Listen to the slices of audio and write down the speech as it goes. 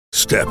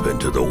Step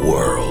into the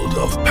world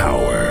of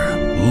power,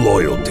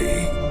 loyalty,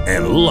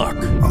 and luck.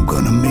 I'm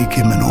gonna make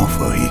him an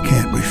offer he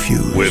can't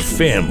refuse. With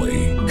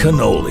family,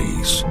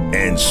 cannolis,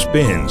 and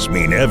spins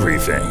mean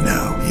everything.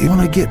 Now, you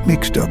wanna get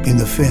mixed up in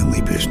the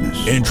family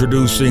business.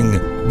 Introducing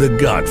The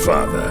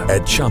Godfather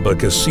at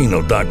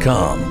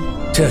ChumbaCasino.com.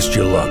 Test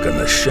your luck in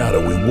the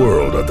shadowy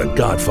world of The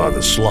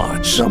Godfather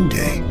slot.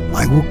 Someday,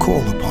 I will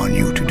call upon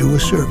you to do a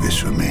service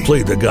for me.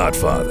 Play The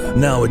Godfather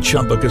now at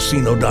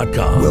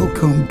ChumbaCasino.com.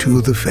 Welcome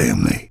to the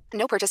family.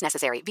 No purchase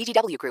necessary.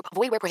 VGW Group.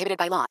 Void where prohibited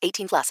by law.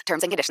 18 plus.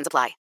 Terms and conditions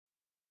apply.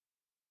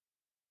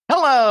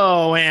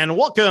 Hello, and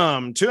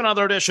welcome to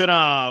another edition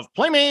of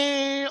Play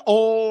Me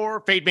or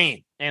Fade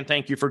Me. And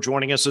thank you for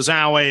joining us as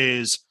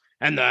always.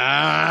 And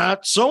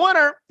that's a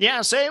winner.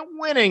 Yes, a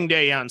winning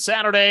day on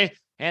Saturday.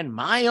 And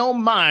my, oh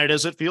my,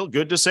 does it feel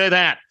good to say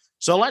that.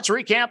 So let's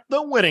recap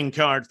the winning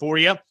card for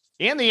you.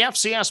 In the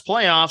FCS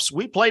playoffs,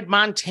 we played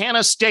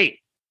Montana State.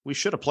 We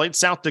should have played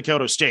South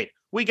Dakota State.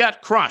 We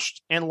got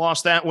crushed and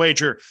lost that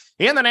wager.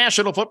 In the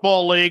National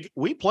Football League,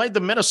 we played the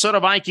Minnesota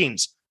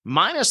Vikings,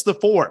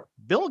 -4.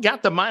 Bill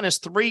got the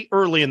 -3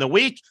 early in the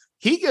week.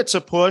 He gets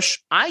a push.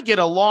 I get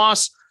a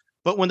loss.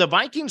 But when the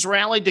Vikings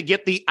rallied to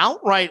get the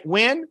outright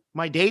win,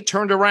 my day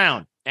turned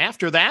around.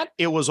 After that,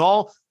 it was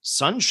all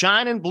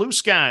sunshine and blue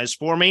skies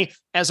for me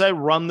as I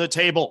run the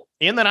table.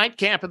 In the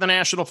nightcap of the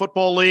National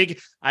Football League,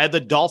 I had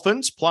the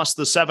Dolphins plus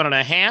the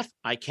 7.5.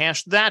 I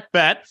cashed that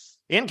bet.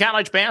 In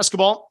college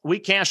basketball, we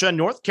cash on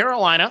North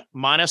Carolina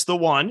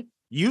 -1,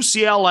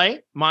 UCLA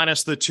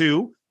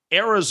 -2,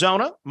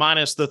 Arizona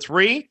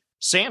 -3,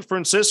 San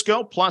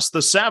Francisco plus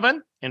the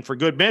 7. And for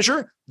good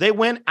measure, they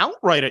win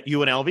outright at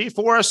UNLV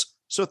for us.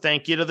 So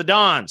thank you to the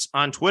Dons.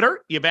 On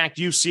Twitter, you backed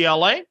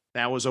UCLA.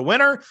 That was a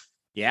winner.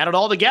 You add it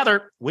all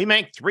together, we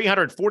make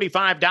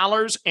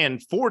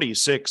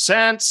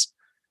 $345.46.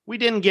 We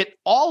didn't get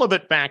all of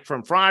it back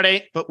from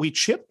Friday, but we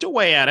chipped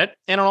away at it,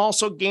 and it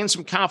also gained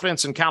some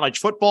confidence in college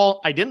football.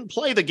 I didn't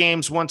play the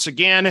games once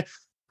again.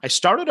 I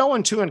started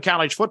 0-2 in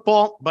college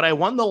football, but I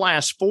won the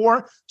last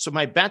 4, so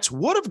my bets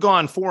would have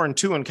gone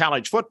 4-2 in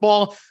college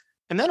football.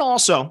 And then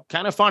also,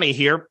 kind of funny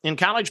here, in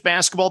college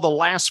basketball, the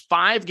last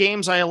 5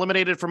 games I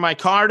eliminated from my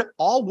card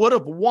all would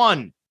have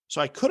won. So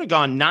I could have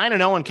gone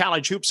 9-0 in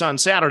college hoops on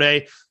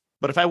Saturday,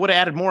 but if I would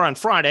have added more on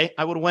Friday,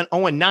 I would have went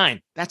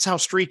 0-9. That's how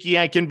streaky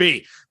I can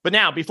be. But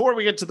now, before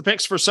we get to the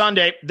picks for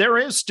Sunday, there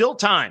is still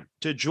time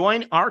to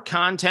join our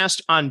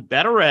contest on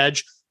Better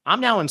Edge.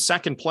 I'm now in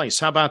second place.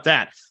 How about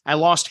that? I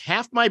lost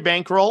half my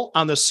bankroll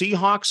on the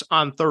Seahawks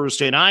on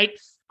Thursday night.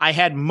 I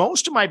had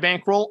most of my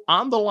bankroll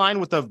on the line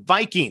with the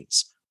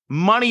Vikings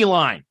money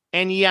line.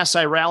 And yes,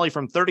 I rallied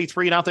from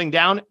 33-0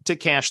 down to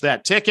cash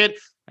that ticket.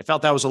 I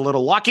felt that was a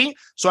little lucky,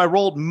 so I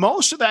rolled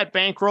most of that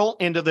bankroll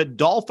into the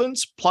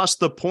Dolphins plus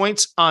the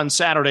points on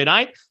Saturday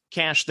night,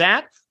 cashed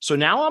that. So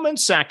now I'm in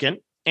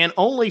second, and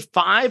only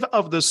 5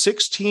 of the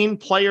 16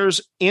 players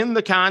in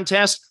the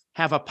contest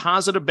have a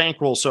positive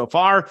bankroll so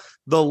far.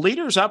 The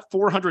leader's up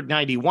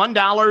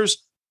 $491.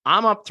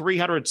 I'm up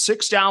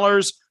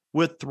 $306.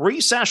 With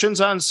 3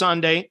 sessions on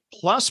Sunday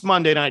plus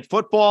Monday Night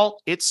Football,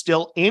 it's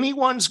still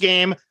anyone's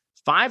game.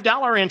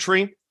 $5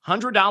 entry,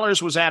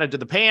 $100 was added to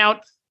the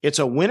payout. It's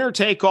a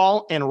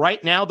winner-take-all, and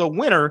right now the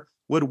winner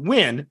would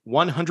win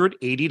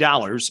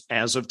 $180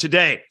 as of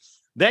today.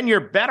 Then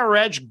your Better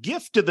Edge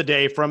gift of the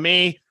day from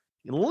me.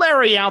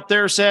 Larry out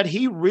there said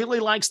he really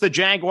likes the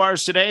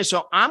Jaguars today,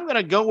 so I'm going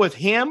to go with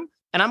him,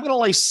 and I'm going to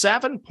lay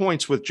 7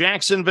 points with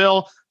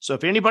Jacksonville. So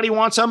if anybody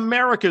wants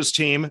America's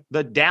team,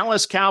 the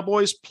Dallas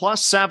Cowboys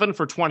plus 7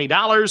 for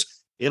 $20,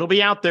 it'll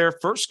be out there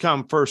first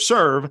come, first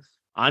serve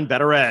on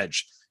Better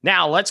Edge.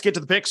 Now let's get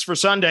to the picks for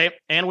Sunday,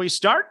 and we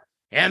start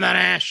in the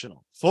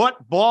National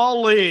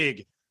Football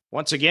League.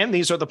 Once again,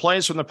 these are the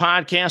plays from the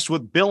podcast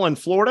with Bill in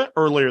Florida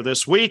earlier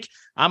this week.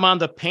 I'm on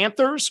the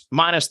Panthers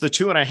minus the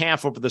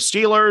 2.5 over the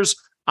Steelers.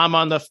 I'm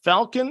on the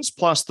Falcons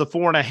plus the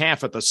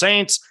 4.5 at the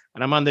Saints.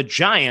 And I'm on the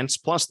Giants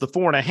plus the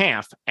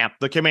 4.5 at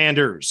the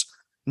Commanders.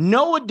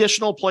 No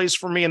additional plays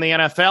for me in the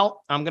NFL.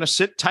 I'm going to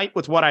sit tight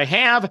with what I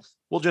have.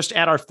 We'll just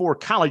add our 4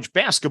 college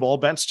basketball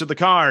bets to the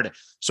card.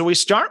 So we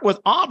start with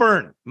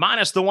Auburn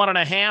minus the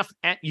 1.5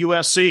 at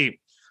USC.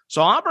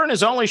 So Auburn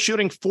is only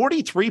shooting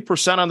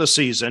 43% on the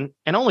season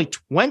and only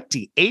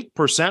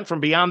 28%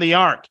 from beyond the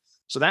arc.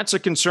 So that's a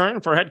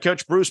concern for head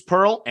coach Bruce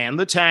Pearl and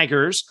the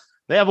Tigers.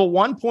 They have a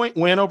 1-point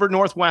win over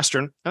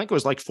Northwestern. I think it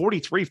was like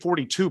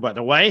 43-42, by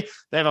the way.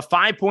 They have a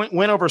 5-point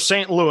win over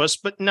St. Louis,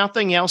 but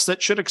nothing else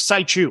that should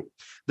excite you.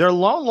 Their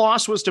lone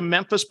loss was to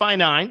Memphis by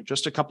 9,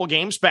 just a couple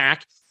games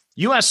back.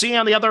 USC,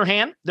 on the other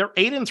hand, they're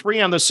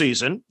 8-3 on the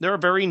season. They're a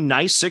very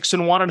nice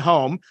 6-1 at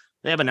home.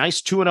 They have a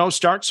nice 2-0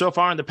 start so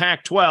far in the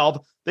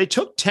Pac-12. They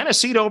took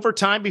Tennessee to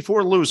overtime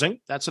before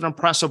losing. That's an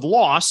impressive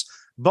loss.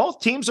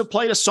 Both teams have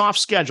played a soft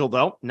schedule,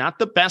 though, not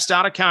the best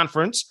out of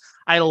conference.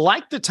 I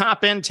like the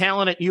top-end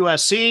talent at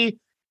USC,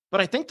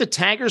 but I think the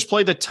Tigers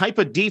play the type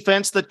of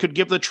defense that could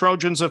give the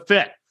Trojans a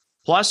fit.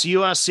 Plus,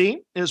 USC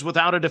is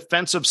without a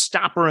defensive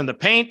stopper in the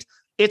paint.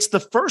 It's the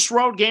first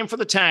road game for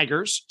the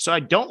Tigers, so I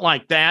don't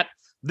like that.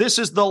 This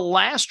is the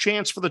last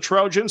chance for the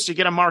Trojans to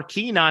get a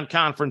marquee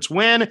non-conference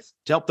win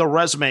to help the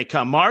resume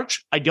come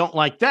March. I don't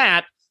like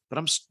that, but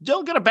I'm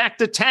still going to back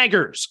the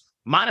Tigers,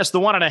 minus the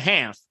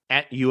 1.5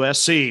 at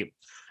USC.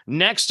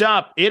 Next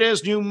up, it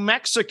is New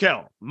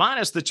Mexico,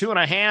 minus the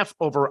 2.5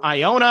 over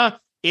Iona.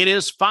 It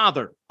is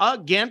father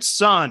against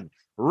son.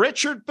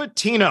 Richard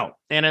Pitino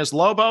and his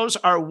Lobos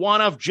are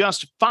one of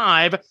just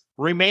 5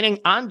 remaining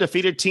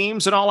undefeated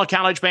teams in all of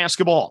college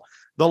basketball.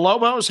 The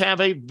Lobos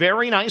have a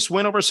very nice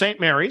win over St.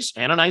 Mary's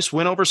and a nice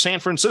win over San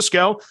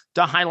Francisco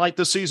to highlight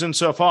the season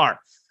so far.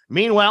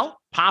 Meanwhile,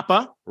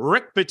 Papa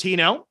Rick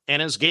Pitino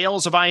and his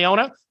Gales of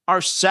Iona are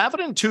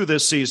 7-2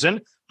 this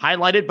season,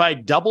 highlighted by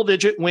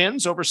double-digit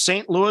wins over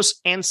St. Louis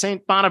and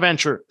St.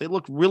 Bonaventure. They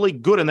looked really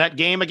good in that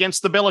game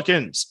against the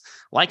Billikens.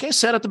 Like I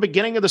said at the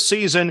beginning of the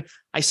season,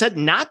 I said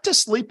not to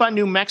sleep on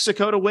New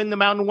Mexico to win the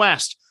Mountain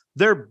West.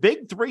 Their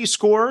big 3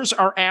 scorers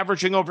are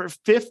averaging over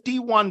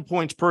 51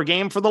 points per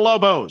game for the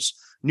Lobos.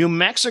 New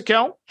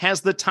Mexico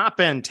has the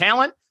top-end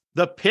talent.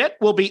 The Pit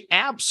will be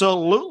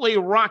absolutely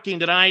rocking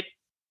tonight.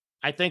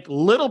 I think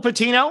little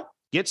Pitino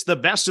gets the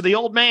best of the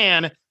old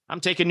man. I'm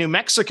taking New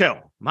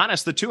Mexico,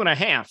 minus the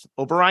 2.5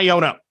 over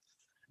Iona.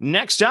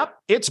 Next up,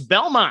 it's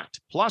Belmont,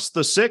 plus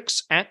the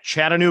 6 at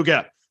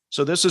Chattanooga.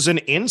 So this is an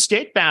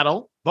in-state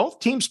battle. Both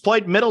teams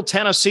played Middle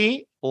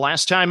Tennessee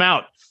last time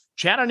out.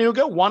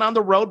 Chattanooga won on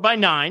the road by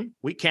 9.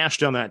 We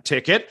cashed on that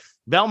ticket.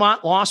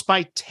 Belmont lost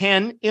by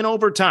 10 in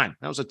overtime.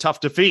 That was a tough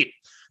defeat.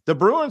 The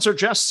Bruins are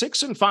just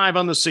 6-5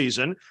 on the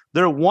season.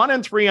 They're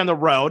 1-3 on the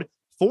road.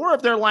 4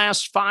 of their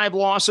last 5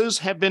 losses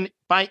have been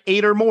by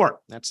 8 or more.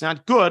 That's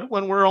not good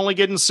when we're only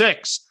getting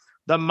 6.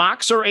 The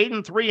Mocs are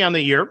 8-3 on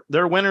the year.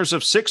 They're winners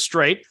of 6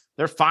 straight.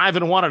 They're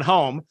 5-1 at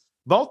home.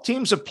 Both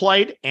teams have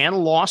played and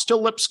lost to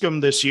Lipscomb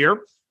this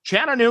year.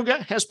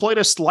 Chattanooga has played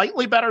a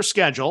slightly better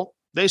schedule.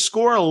 They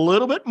score a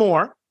little bit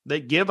more. They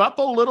give up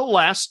a little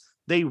less.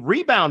 They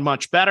rebound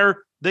much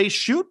better. They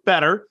shoot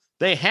better.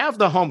 They have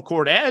the home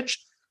court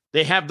edge.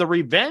 They have the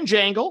revenge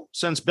angle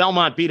since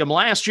Belmont beat them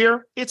last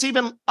year. It's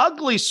even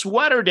ugly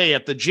sweater day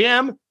at the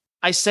gym.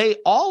 I say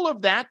all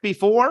of that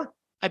before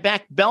I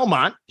back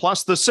Belmont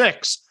plus the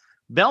 6.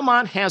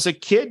 Belmont has a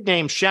kid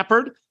named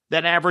Shepard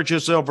that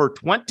averages over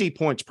 20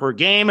 points per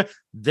game.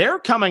 They're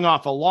coming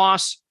off a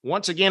loss.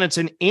 Once again, it's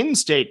an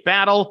in-state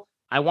battle.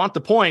 I want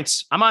the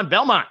points. I'm on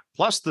Belmont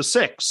plus the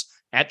 6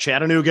 at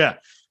Chattanooga.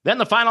 Then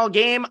the final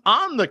game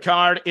on the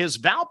card is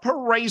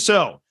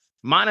Valparaiso,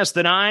 minus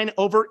the 9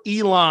 over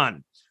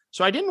Elon.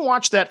 So I didn't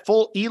watch that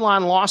full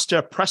Elon loss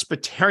to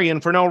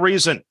Presbyterian for no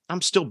reason.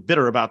 I'm still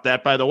bitter about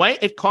that, by the way.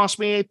 It cost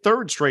me a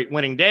 3rd straight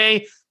winning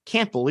day.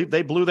 Can't believe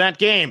they blew that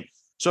game.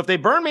 So if they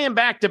burn me in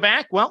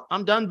back-to-back, well,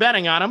 I'm done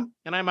betting on them,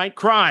 and I might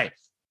cry.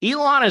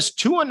 Elon is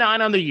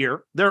 2-9 on the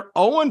year. They're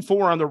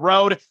 0-4 on the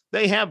road.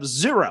 They have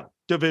 0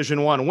 Division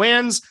I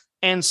wins,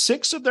 and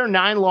 6 of their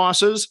 9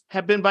 losses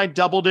have been by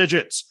double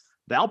digits.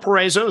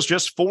 Valparaiso is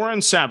just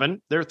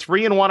 4-7. They're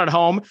 3-1 at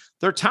home.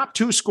 Their top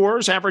 2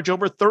 scorers average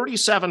over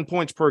 37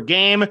 points per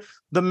game.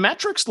 The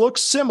metrics look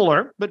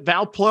similar, but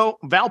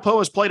Valpo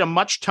has played a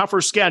much tougher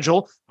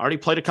schedule. Already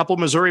played a couple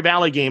Missouri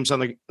Valley games on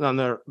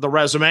the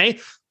resume.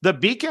 The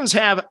Beacons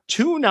have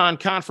 2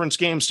 non-conference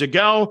games to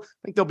go. I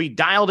think they'll be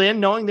dialed in,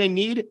 knowing they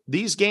need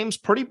these games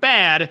pretty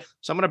bad.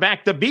 So I'm going to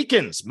back the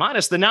Beacons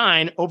minus the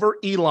 9 over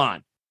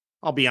Elon.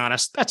 I'll be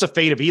honest, that's a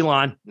fate of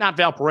Elon, not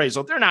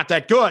Valparaiso. They're not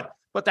that good.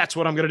 But that's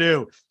what I'm going to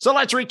do. So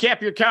let's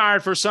recap your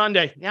card for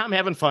Sunday. Yeah, I'm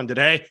having fun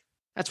today.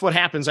 That's what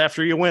happens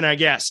after you win, I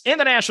guess. In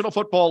the National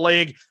Football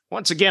League,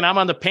 once again, I'm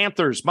on the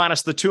Panthers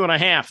minus the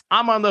 2.5.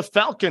 I'm on the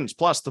Falcons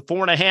plus the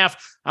 4.5.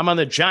 I'm on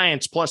the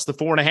Giants plus the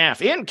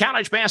 4.5. In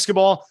college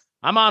basketball,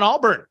 I'm on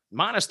Auburn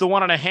minus the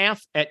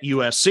 1.5 at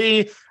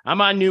USC. I'm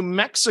on New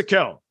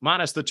Mexico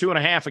minus the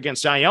 2.5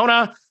 against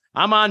Iona.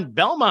 I'm on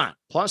Belmont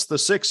plus the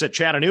 6 at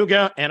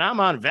Chattanooga. And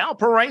I'm on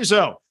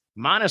Valparaiso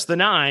minus the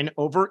 9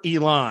 over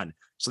Elon.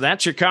 So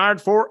that's your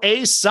card for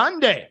a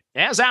Sunday.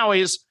 As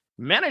always,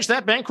 manage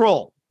that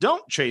bankroll.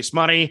 Don't chase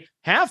money.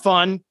 Have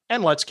fun,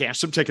 and let's cash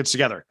some tickets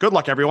together. Good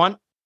luck, everyone.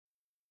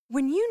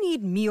 When you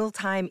need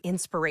mealtime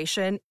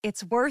inspiration,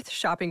 it's worth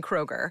shopping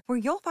Kroger, where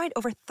you'll find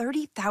over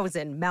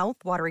 30,000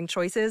 mouth-watering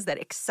choices that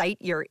excite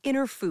your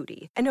inner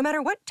foodie. And no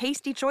matter what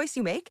tasty choice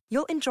you make,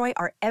 you'll enjoy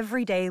our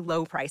everyday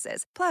low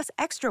prices, plus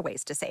extra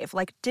ways to save,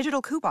 like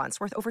digital coupons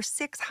worth over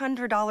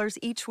 $600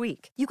 each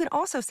week. You can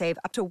also save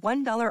up to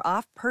 $1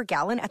 off per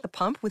gallon at the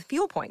pump with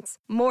fuel points.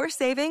 More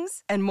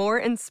savings and more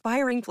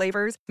inspiring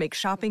flavors make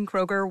shopping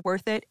Kroger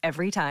worth it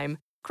every time.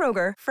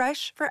 Kroger,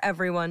 fresh for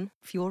everyone.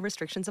 Fuel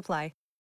restrictions apply.